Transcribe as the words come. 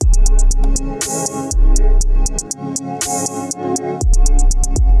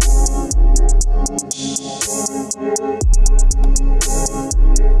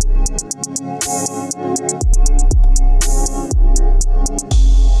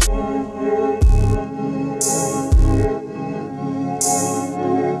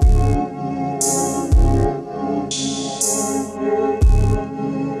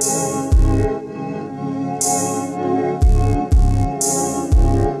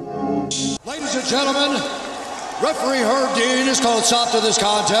and gentlemen, referee Herb Dean has called stop to this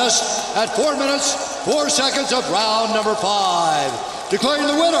contest at 4 minutes, 4 seconds of round number 5, declaring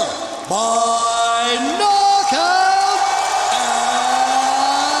the winner by knockout.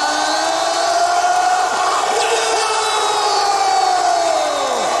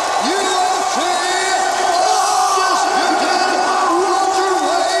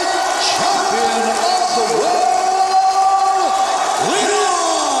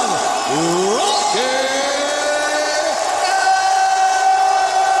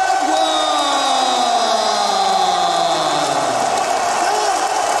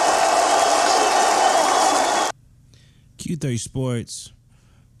 Q30 Sports,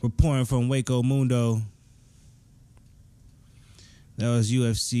 reporting from Waco Mundo. That was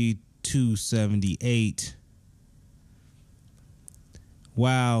UFC 278.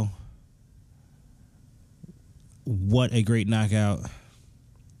 Wow. What a great knockout.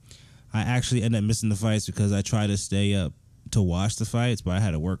 I actually ended up missing the fights because I tried to stay up to watch the fights, but I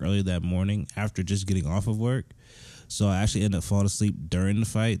had to work early that morning after just getting off of work. So I actually ended up falling asleep during the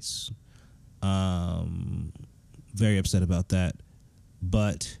fights. Very upset about that.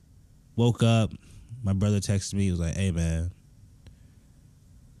 But woke up, my brother texted me, he was like, "Hey man,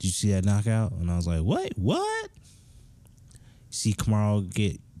 did you see that knockout?" And I was like, What? See Kamaru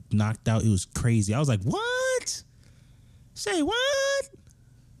get knocked out? It was crazy. I was like, what? Say what?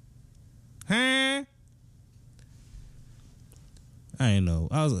 Huh? I didn't know.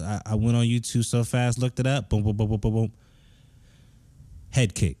 I went on YouTube so fast, looked it up. Boom, boom, boom, boom, boom, boom.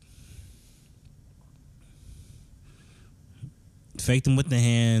 Head kick. Faked him with the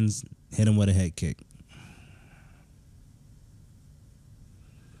hands, hit him with a head kick.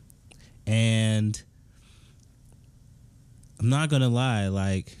 And I'm not going to lie,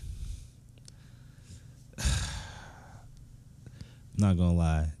 like, I'm not going to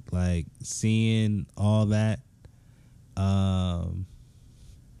lie. Like, seeing all that, I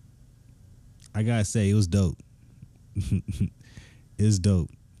got to say, it was dope. It was dope.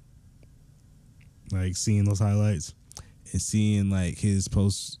 Like, seeing those highlights. And seeing like his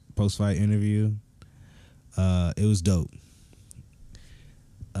post fight interview, it was dope.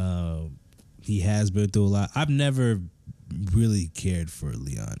 He has been through a lot. I've never really cared for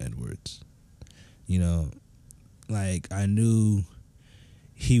Leon Edwards. You know, like I knew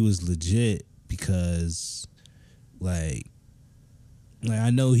he was legit because, like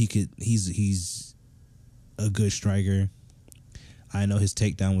I know he could. He's a good striker. I know his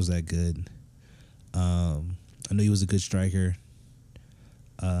takedown was that good. I know he was a good striker.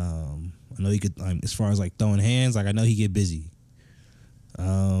 I know he could, as far as like throwing hands, like I know he get busy.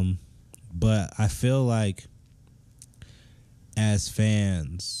 But I feel like as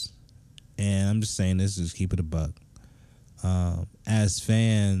fans, and I'm just saying this, just keep it a buck. As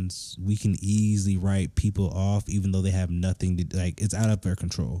fans, we can easily write people off, even though they have nothing to, like, it's out of their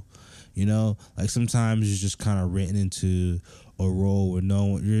control. You know, like sometimes you're just kind of written into a role where no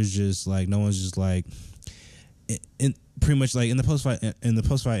one's just like. In pretty much like in the post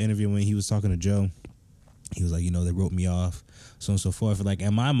fight interview when he was talking to Joe, he was like, you know, they wrote me off, so on and so forth. Like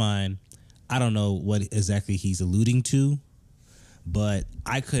in my mind, I don't know what exactly he's alluding to, but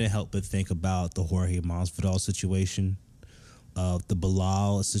I couldn't help but think about the Jorge Masvidal situation, the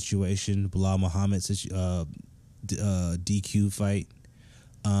Bilal situation, Bilal Muhammad DQ fight,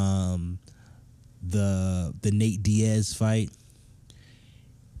 the Nate Diaz fight.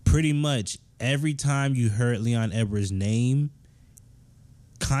 Pretty much every time you heard Leon Edwards' name,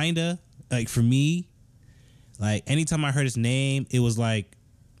 kinda, like for me, like anytime I heard his name, it was like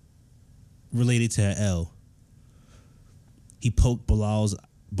related to an L. He poked Bilal's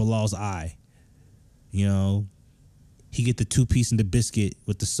eye. You know, he get the 2-piece in the biscuit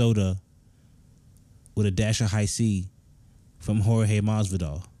with the soda with a dash of high C from Jorge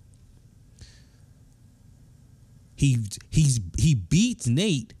Masvidal. He beats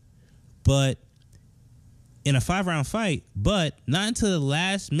Nate, but in a 5-round fight, but not until the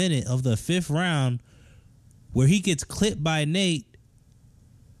last minute of the 5th round where he gets clipped by Nate,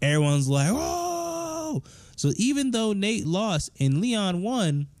 everyone's like, oh! So even though Nate lost and Leon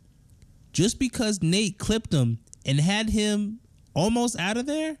won, just because Nate clipped him and had him almost out of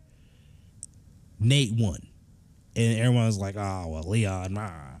there, Nate won. And everyone's like, oh, well, Leon, nah.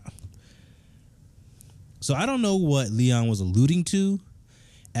 So I don't know what Leon was alluding to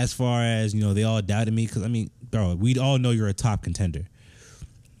as far as, you know, they all doubted me. Because, I mean, bro, we all know you're a top contender.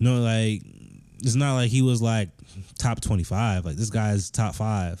 No, like, it's not like he was, like, top 25. Like, this guy's top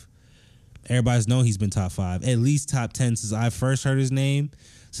 5. Everybody's known he's been top 5. At least top 10 since I first heard his name.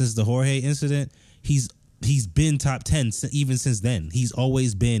 Since the Jorge incident, he's been top 10 even since then. He's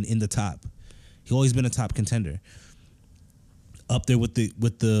always been in the top. He always been a top contender. Up there with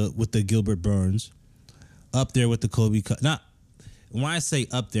the Gilbert Burns. Up there with the Kobe. Not when I say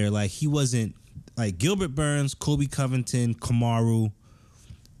up there, like he wasn't like Gilbert Burns, Kobe Covington, Kamaru.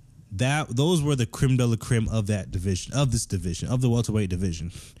 Those were the creme de la creme of that division, of the welterweight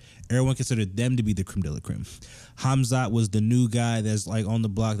division. Everyone considered them to be the creme de la creme. Hamzat was the new guy that's like on the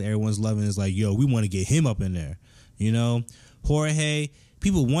block that everyone's loving. Is like, yo, we want to get him up in there. You know, Jorge.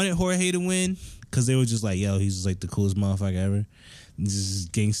 People wanted Jorge to win because they were just like, yo, he's just like the coolest motherfucker ever. This is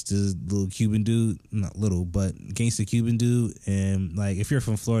gangster little Cuban dude, not little, but gangster Cuban dude. And like, if you're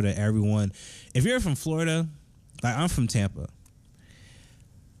from Florida, like I'm from Tampa.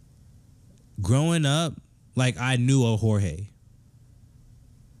 Growing up, like I knew a Jorge.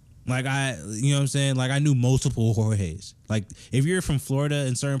 Like you know what I'm saying? Like I knew multiple Jorges. Like if you're from Florida,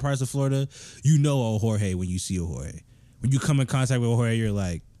 in certain parts of Florida, you know a Jorge when you see a Jorge. When you come in contact with a Jorge, you're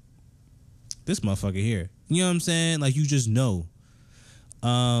like, this motherfucker here. You know what I'm saying? Like you just know.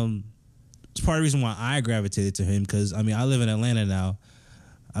 It's part of the reason why I gravitated to him because I mean I live in Atlanta now.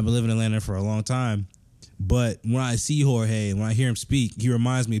 I've been living in Atlanta for a long time. But when I see Jorge and when I hear him speak, he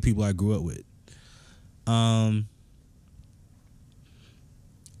reminds me of people I grew up with.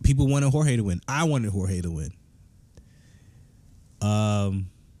 People wanted Jorge to win. I wanted Jorge to win. That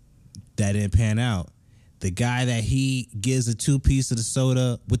didn't pan out. The guy that he gives a 2-piece of the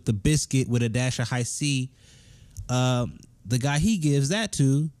soda with the biscuit with a dash of high C, the guy he gives that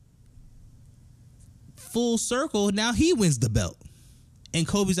to, full circle, now he wins the belt. And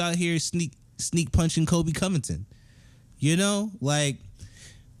Kobe's out here sneak punching Kobe Covington. You know? Like,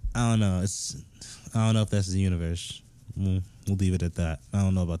 I don't know. I don't know if that's the universe. We'll leave it at that. I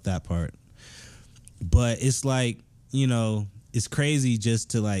don't know about that part. But it's like, you know, it's crazy just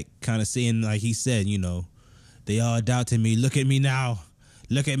to like kind of seeing, like he said, you know, they all doubted me. Look at me now.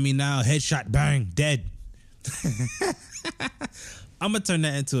 Look at me now. Headshot, bang, dead. I'm going to turn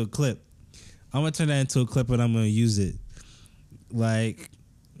that into a clip. And I'm going to use it. Like,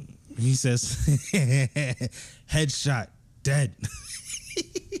 he says, headshot, dead.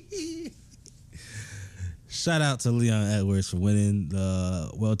 Shout out to Leon Edwards for winning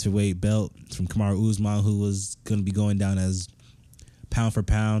the welterweight belt from Kamaru Usman, who was going to be going down as pound for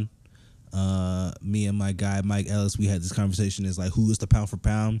pound. Me and my guy, Mike Ellis, we had this conversation. It's like, who is the pound for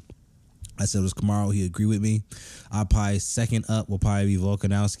pound? I said it was Kamaru. He agreed with me. I'll probably second up will probably be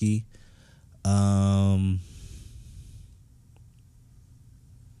Volkanovski.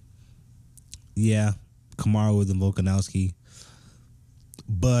 Yeah, Kamaru and Volkanovski.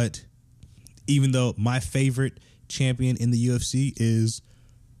 But even though my favorite champion in the UFC is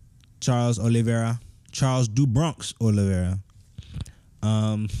Charles do Bronx Oliveira.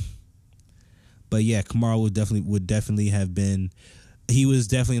 But yeah, Kamaru would definitely have been. He was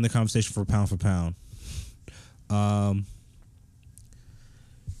definitely in the conversation for pound. And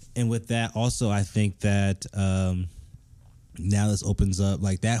with that, also, I think that now this opens up,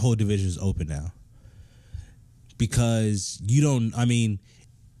 like that whole division is open now. Because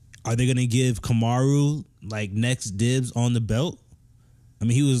are they going to give Kamaru like next dibs on the belt? I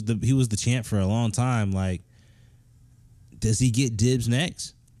mean, he was the champ for a long time. Like, does he get dibs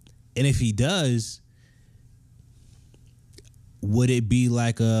next? And if he does, would it be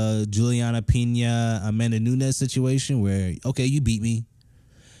like a Juliana Pena, Amanda Nunes situation where, okay, you beat me.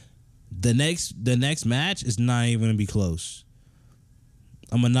 The next match is not even going to be close.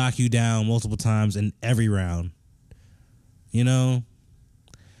 I'm going to knock you down multiple times in every round. You know?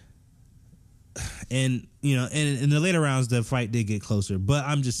 And, you know, and in the later rounds, the fight did get closer. But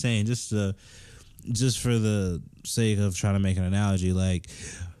I'm just saying, just for the sake of trying to make an analogy, like,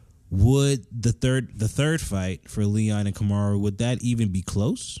 would the third fight for Leon and Kamaru, would that even be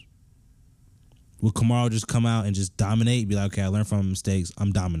close? Would Kamaru just come out and just dominate? Be like, okay, I learned from my mistakes.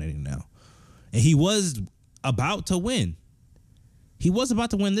 I'm dominating now. And he was about to win. He was about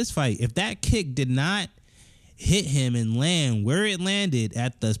to win this fight. If that kick did not hit him and land where it landed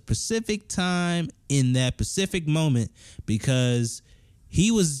at the specific time in that specific moment, because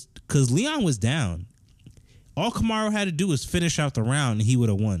Leon was down. All Kamaru had to do was finish out the round and he would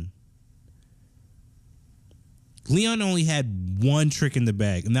have won. Leon only had one trick in the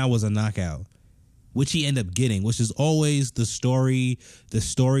bag, and that was a knockout, which he ended up getting, which is always the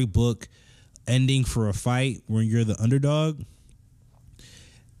storybook ending for a fight when you're the underdog.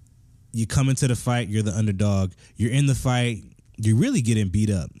 You come into the fight, you're the underdog. You're in the fight, you're really getting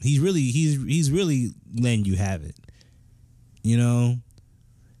beat up. He's really letting you have it, you know.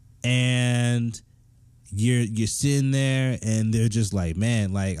 And you're sitting there, and they're just like,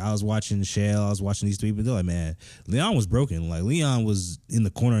 man. Like I was watching Shale, I was watching these three people. They're like, man, Leon was broken. Like Leon was in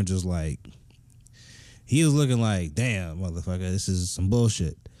the corner, just like he was looking like, damn, motherfucker, this is some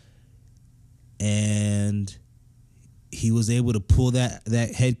bullshit. And he was able to pull that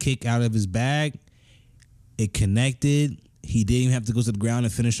head kick out of his bag. It connected. He didn't even have to go to the ground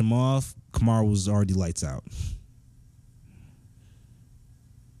and finish him off. Kamaru was already lights out.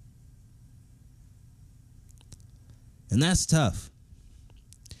 And that's tough.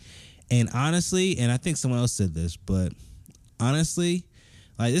 And honestly, and I think someone else said this, but honestly,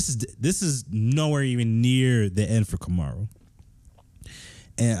 like this is nowhere even near the end for Kamaru.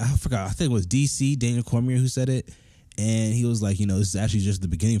 And I forgot, I think it was DC, Daniel Cormier, who said it. And he was like, this is actually just the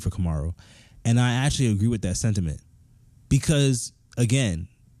beginning for Kamaru. And I actually agree with that sentiment. Because, again,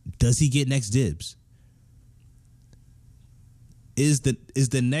 does he get next dibs? Is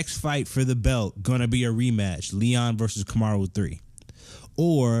the next fight for the belt going to be a rematch, Leon versus Kamaru 3?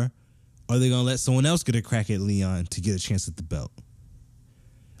 Or are they going to let someone else get a crack at Leon to get a chance at the belt?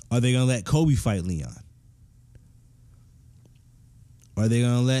 Are they going to let Kobe fight Leon? Are they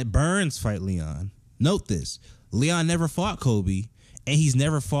going to let Burns fight Leon? Note this. Leon never fought Kobe, and he's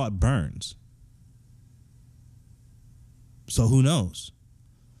never fought Burns. So who knows?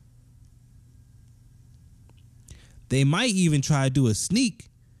 They might even try to do a sneak,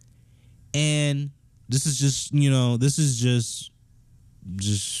 and this is just,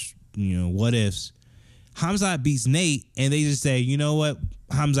 what ifs. Hamzat beats Nate, and they just say, you know what,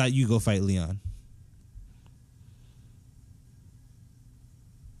 Hamzat, you go fight Leon.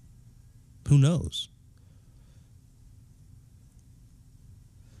 Who knows?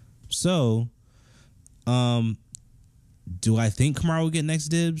 So, do I think Kamaru will get next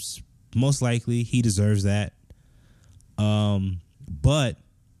dibs? Most likely. He deserves that. But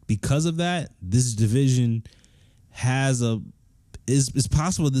because of that, this division it's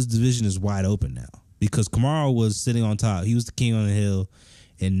possible this division is wide open now. Because Kamaru was sitting on top. He was the king on the hill,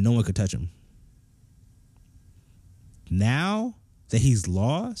 and no one could touch him. Now that he's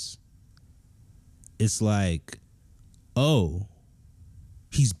lost, it's like, oh,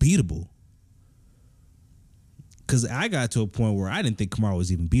 he's beatable. Because I got to a point where I didn't think Kamaru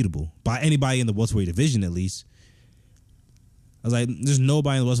was even beatable by anybody in the welterweight division, at least. I was like, there's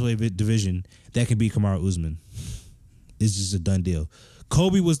nobody in the welterweight division that can beat Kamaru Usman. It's just a done deal.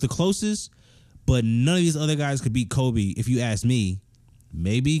 Kobe was the closest, but none of these other guys could beat Kobe, if you ask me.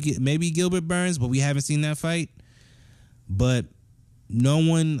 Maybe Gilbert Burns, but we haven't seen that fight. But no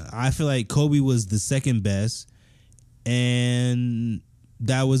one, I feel like Kobe was the second best, and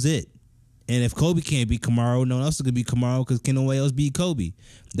that was it. And if Kobe can't beat Kamaru, no one else could beat Kamaru because can no one else beat Kobe.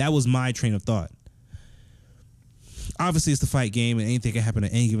 That was my train of thought. Obviously, it's the fight game, and anything can happen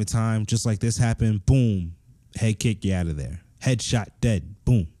at any given time. Just like this happened, boom, head kick, you out of there. Headshot, dead,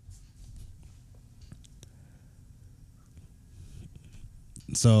 boom.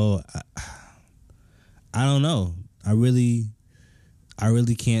 So, I don't know. I really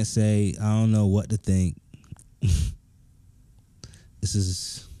can't say. I don't know what to think. This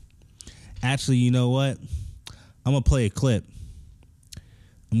is... Actually, you know what? I'm going to play a clip.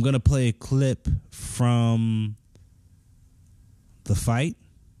 I'm going to play a clip from the fight.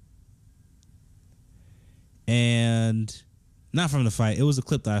 And not from the fight. It was a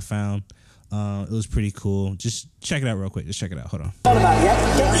clip that I found. It was pretty cool. Just check it out real quick. Just check it out. Hold on.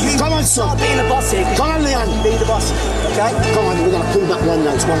 Come on, son. Being the boss here. Come on, Leon. Be the boss. Okay? Come on, we're going to pull that one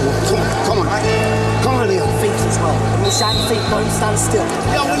now. It's 1-1. Come on. Come on, Leon. Feet as well. When you shine feet, don't stand still.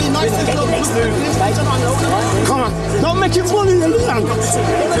 Yeah, when you're nice and get your next move. Okay? Come on. Don't make him bully you, Leon.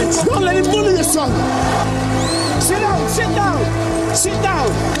 Don't let him bully you, son. Sit down. Sit down. Sit down.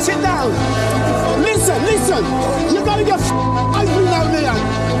 Sit down. Listen. You got to get angry now, Leon.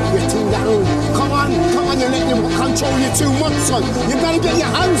 You're too down. Come on, you let him control you too much, son. You gotta get your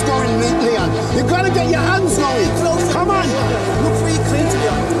hands going, Leon. You gotta get your hands going. Come on. Look for your clean to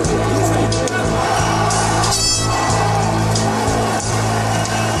be on.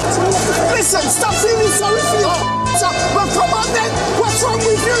 Listen, stop feeling sorry for your well, come on then. What's wrong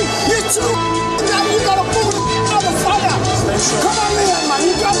with you? You're too now you gotta pull out the fire. Come on, Leon, man.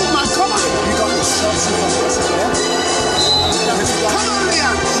 You got it, man. Come on. You got the shots. Come on,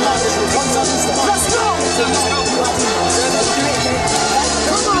 Leon. Let's go.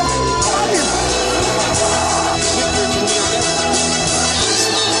 Come on.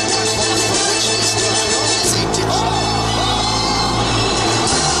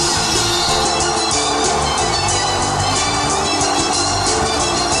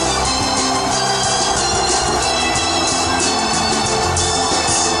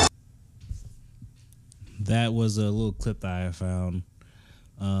 That was a little clip that I found.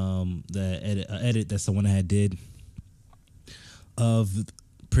 The edit that someone had did of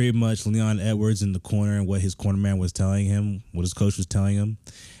pretty much Leon Edwards in the corner and what his cornerman was telling him, what his coach was telling him.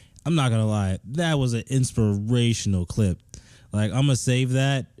 I'm not gonna lie, that was an inspirational clip. Like, I'm gonna save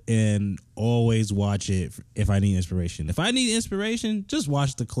that and always watch it if I need inspiration. If I need inspiration, just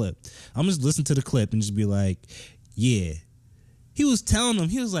watch the clip. I'm just listen to the clip and just be like, yeah. He was telling them,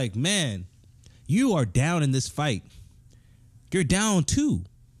 he was like, man, you are down in this fight. You're down 2.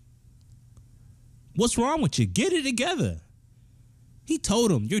 What's wrong with you? Get it together. He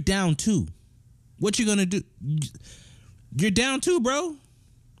told him, you're down 2. What you gonna do? You're down 2, bro.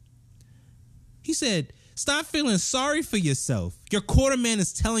 He said, stop feeling sorry for yourself. Your quarterman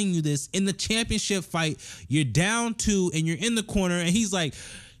is telling you this in the championship fight. You're down 2 and you're in the corner. And he's like,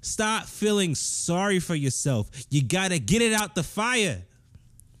 stop feeling sorry for yourself. You got to get it out the fire.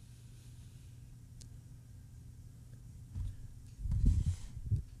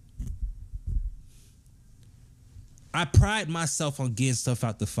 I pride myself on getting stuff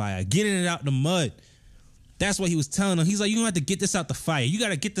out the fire, getting it out the mud. That's what he was telling him. He's like, you don't have to get this out the fire. You got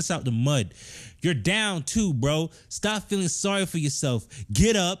to get this out the mud. You're down 2, bro. Stop feeling sorry for yourself.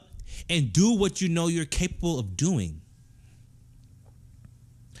 Get up and do what you know you're capable of doing.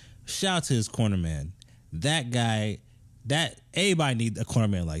 Shout out to his cornerman. That guy, that everybody needs a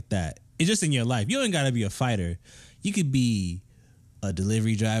cornerman like that. It's just in your life. You ain't got to be a fighter. You could be a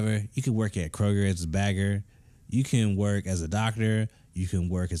delivery driver. You could work at Kroger as a bagger. You can work as a doctor. You can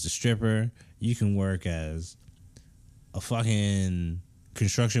work as a stripper. You can work as a fucking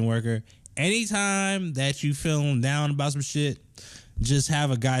construction worker. Anytime that you feeling down about some shit, just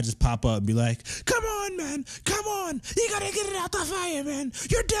have a guy just pop up and be like, come on, man. Come on. You got to get it out the fire, man.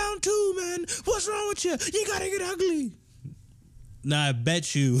 You're down 2, man. What's wrong with you? You got to get ugly. Nah, I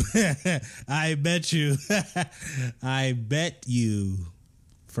bet you. I bet you. I bet you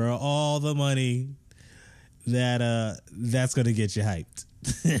for all the money that that's going to get you hyped.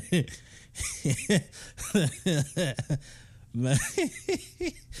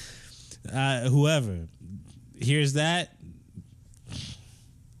 Whoever hears that,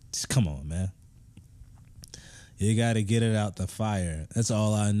 just come on, man. You got to get it out the fire. That's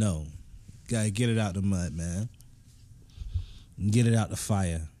all I know. Got to get it out the mud, man. Get it out the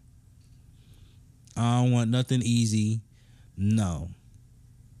fire. I don't want nothing easy. No.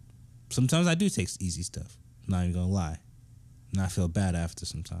 Sometimes I do take easy stuff. I'm not even gonna lie. And I feel bad after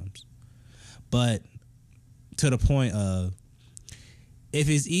sometimes. But to the point of, if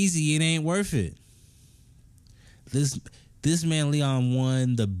it's easy, it ain't worth it. This man Leon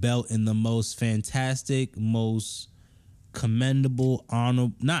won the belt in the most fantastic, most commendable,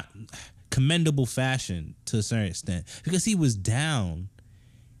 not commendable fashion to a certain extent, because he was down.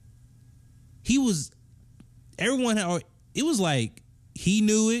 He was, everyone, it was like he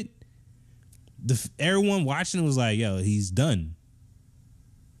knew it. Everyone watching was like, yo, he's done.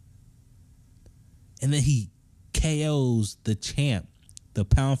 And then he KOs the champ, the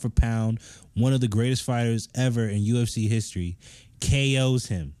pound for pound, one of the greatest fighters ever in UFC history, KOs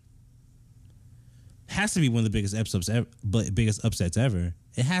him. Has to be one of the biggest upsets ever.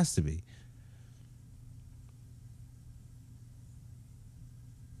 It has to be.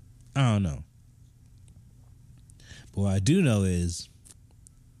 I don't know. But what I do know is,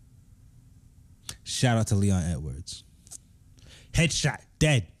 shout out to Leon Edwards. Headshot,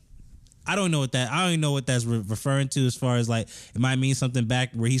 dead. I don't know what that's referring to, as far as like, it might mean something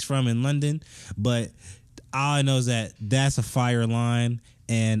back where he's from in London, but all I know is that that's a fire line.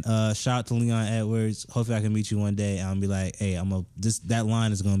 And shout out to Leon Edwards. Hopefully I can meet you one day and I'll be like, hey, that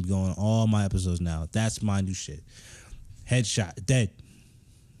line is gonna be going on all my episodes now. That's my new shit. Headshot, dead.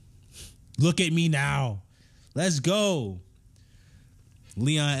 Look at me now. Let's go.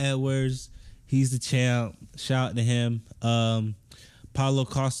 Leon Edwards, he's the champ. Shout out to him. Paulo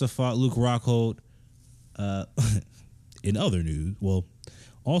Costa fought Luke Rockhold. In other news, well,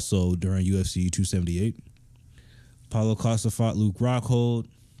 also during UFC 278, Paulo Costa fought Luke Rockhold.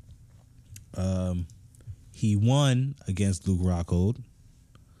 He won against Luke Rockhold.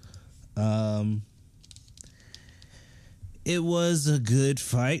 It was a good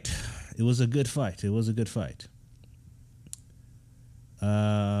fight.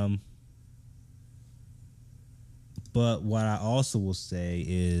 But what I also will say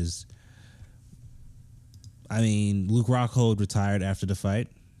is, I mean, Luke Rockhold retired after the fight.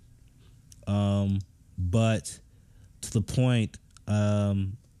 But to the point,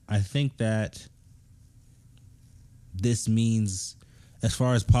 I think that this means, as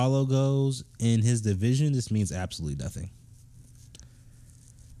far as Paulo goes in his division, this means absolutely nothing.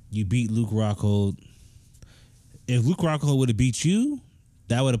 You beat Luke Rockhold. If Luke Rockhold would have beat you,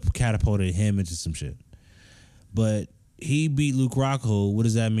 that would have catapulted him into some shit. But he beat Luke Rockhold. What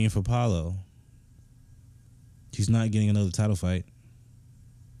does that mean for Paulo? He's not getting another title fight.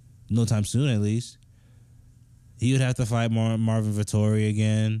 No time soon, at least. He would have to fight Marvin Vettori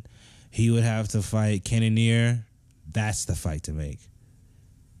again. He would have to fight Cannonier. That's the fight to make.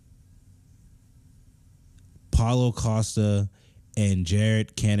 Paulo Costa and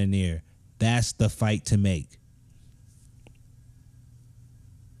Jared Cannonier. That's the fight to make.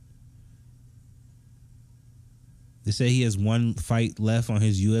 They say he has one fight left on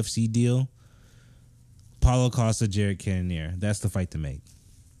his UFC deal. Paulo Costa, Jared Cannonier. That's the fight to make.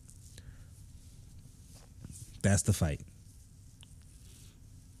 That's the fight.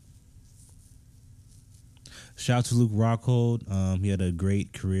 Shout out to Luke Rockhold. He had a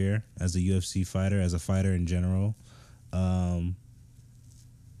great career as a UFC fighter, as a fighter in general.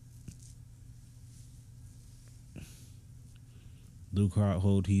 Luke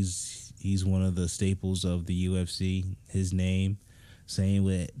Rockhold, he's one of the staples of the UFC. His name, same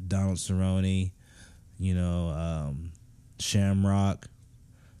with Donald Cerrone, Shamrock,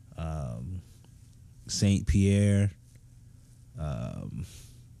 St. Pierre,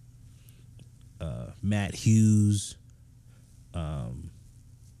 Matt Hughes,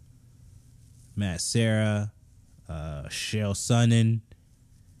 Matt Serra, Chael Sonnen.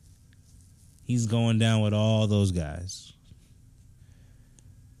 He's going down with all those guys.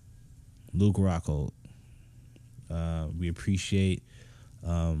 Luke Rockhold. We appreciate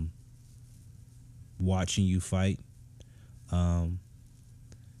watching you fight.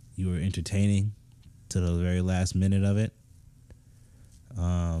 You were entertaining to the very last minute of it.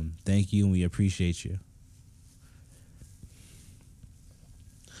 Thank you, and we appreciate you.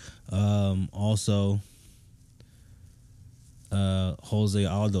 Also, Jose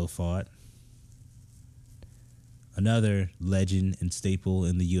Aldo fought. Another legend and staple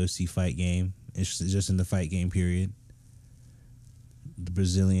in the UFC fight game. It's just in the fight game period. The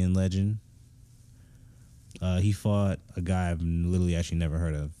Brazilian legend. He fought a guy I've literally actually never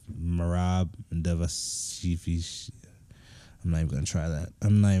heard of. Merab Dvalishvili. I'm not even going to try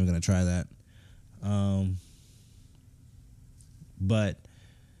that. But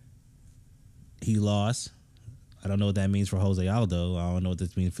he lost. I don't know what that means for Jose Aldo. I don't know what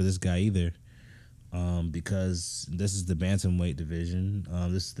this means for this guy either. Because this is the bantamweight division.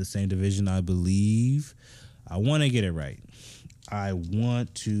 This is the same division, I believe. I want to get it right. I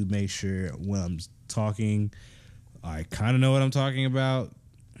want to make sure when I'm talking, I kind of know what I'm talking about.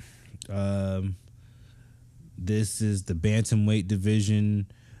 This is the bantamweight division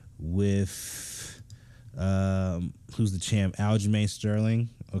with who's the champ? Aljamain Sterling.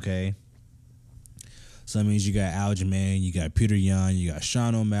 Okay. So that means you got Aljamain, you got Peter Yan, you got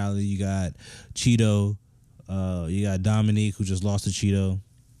Sean O'Malley, you got Cheeto, you got Dominique, who just lost to Cheeto.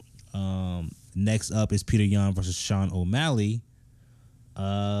 Next up is Peter Yan versus Sean O'Malley.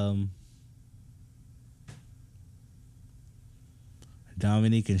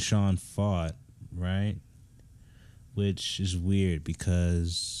 Dominique and Sean fought, right? Which is weird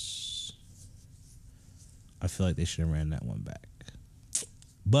because I feel like they should have ran that one back.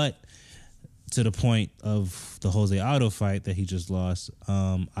 But to the point of the Jose Aldo fight that he just lost,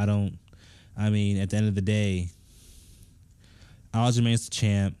 at the end of the day, Aljamain's the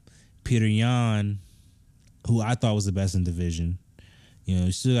champ. Peter Yan, who I thought was the best in division.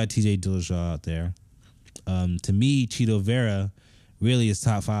 You still got TJ Dillashaw out there. To me, Chito Vera really is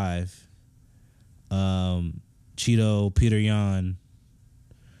top 5. Cheeto, Peter Yan.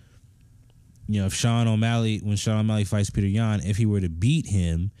 If Sean O'Malley, when Sean O'Malley fights Peter Yan, if he were to beat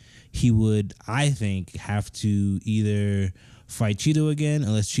him, he would, I think, have to either fight Cheeto again,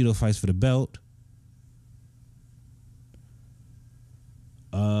 unless Cheeto fights for the belt.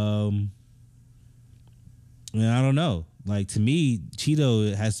 I don't know. Like, to me,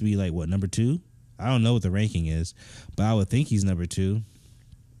 Cheeto has to be like, what, number 2? I don't know what the ranking is, but I would think he's number 2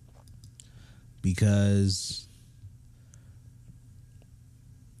 because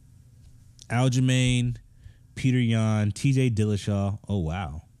Aljamain, Peter Yan, TJ Dillashaw. Oh,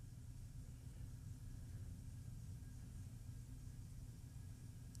 wow.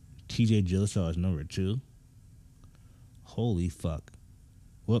 TJ Dillashaw is number 2. Holy fuck.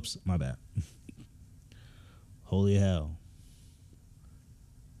 Whoops, my bad. Holy hell.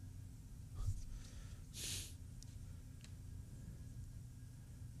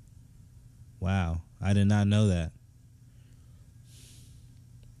 Wow, I did not know that.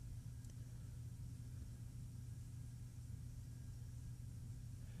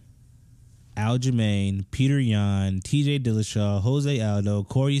 Aljamain, Peter Yan, TJ Dillashaw, Jose Aldo,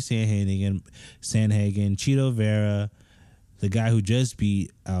 Corey Sandhagen, Cheeto Vera, the guy who just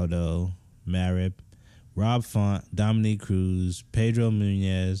beat Aldo, Marib, Rob Font, Dominique Cruz, Pedro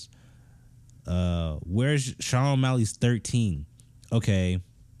Munez. Where's Sean O'Malley's 13? Okay.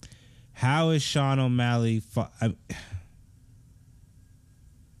 How is Sean O'Malley...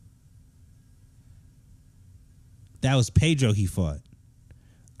 That was Pedro he fought,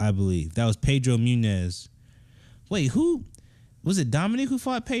 I believe. That was Pedro Munez. Wait, who? Was it Dominic who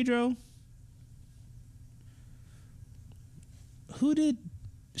fought Pedro? Who did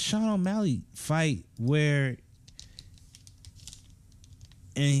Sean O'Malley fight where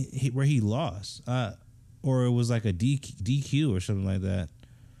he lost? Or it was like a DQ or something like that.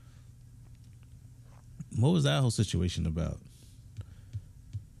 What was that whole situation about?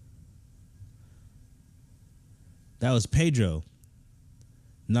 That was Pedro.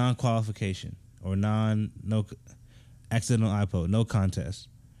 Non-qualification or no accidental IPO, no contest.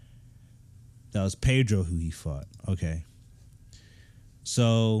 That was Pedro who he fought. Okay.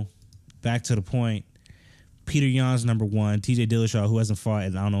 So, back to the point. Peter Yan's number 1. TJ Dillashaw, who hasn't fought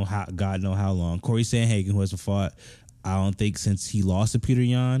in I don't know how, God know how long. Corey Sandhagen, who hasn't fought, I don't think since he lost to Peter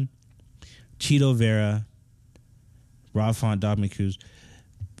Yan. Chito Vera, Rob Font, Dominic Cruz.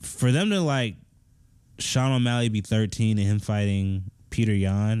 For them to like Sean O'Malley be 13 and him fighting Peter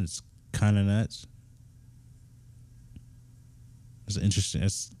Yan, it's kind of nuts. It's interesting.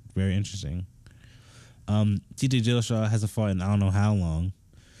 It's very interesting. TJ Dillashaw hasn't fought in I don't know how long.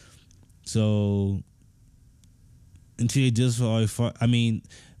 So, and TJ Dillashaw already fought. I mean,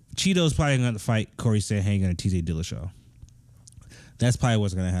 Cheeto's probably going to fight Corey Sandhagen and TJ Dillashaw. That's probably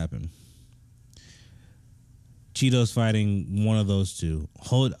what's going to happen. Cheeto's fighting one of those two.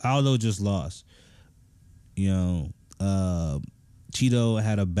 Aldo just lost. You know, Cheeto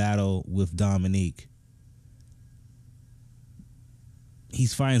had a battle with Dominique.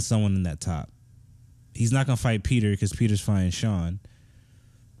 He's fighting someone in that top. He's not going to fight Peter because Peter's fighting Sean.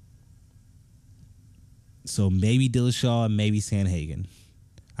 So maybe Dillashaw and maybe Sandhagen.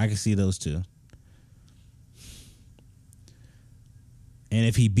 I can see those two. And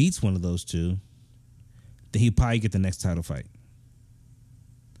if he beats one of those two, then he'll probably get the next title fight.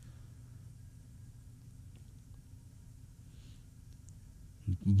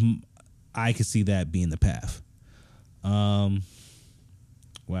 I could see that being the path. Wow,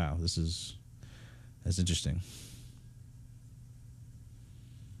 that's interesting.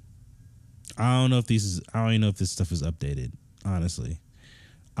 I don't even know if this stuff is updated, honestly.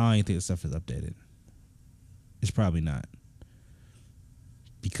 I don't even think this stuff is updated. It's probably not.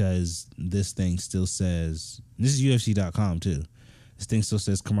 Because this thing still says, this is UFC.com too. This thing still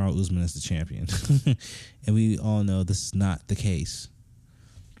says Kamaru Usman is the champion. And we all know this is not the case.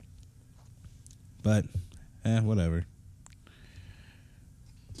 But, whatever.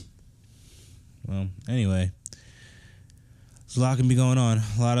 Well, anyway. There's a lot can be going on.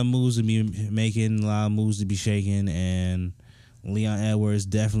 A lot of moves to be making, a lot of moves to be shaking, and Leon Edwards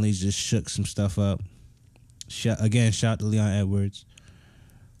definitely just shook some stuff up. Shout out to Leon Edwards.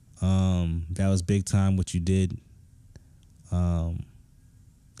 That was big time what you did. That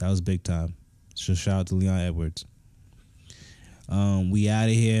was big time. So shout out to Leon Edwards. We out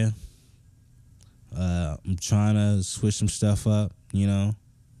of here. I'm trying to switch some stuff up, you know,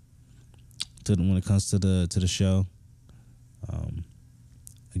 when it comes to the show.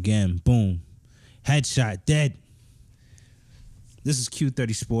 Again, boom, headshot, dead. This is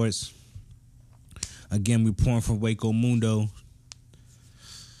Q30 Sports. Again, we're pouring from Waco Mundo.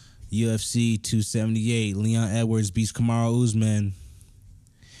 UFC 278. Leon Edwards beats Kamaru Usman.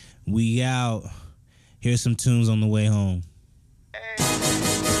 We out. Here's some tunes on the way home.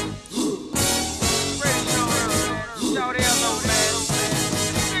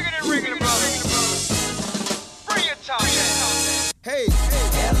 Hey,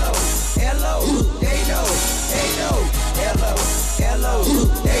 hello, they know, hello, they know, hello,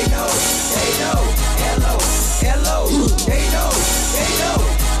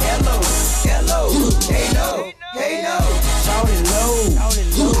 they know, shout it low,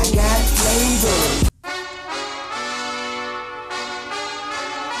 I got flavor.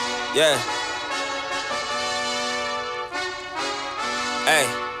 Yeah. Hey.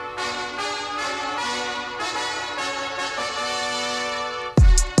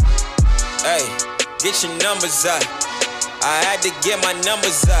 Hey, get your numbers up. I had to get my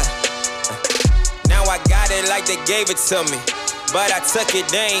numbers up. Now I got it like they gave it to me. But I took it,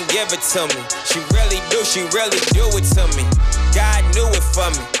 they ain't give it to me. She really do it to me. God knew it for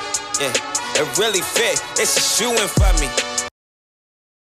me. Yeah, it really fit, it's a shoe-in for me.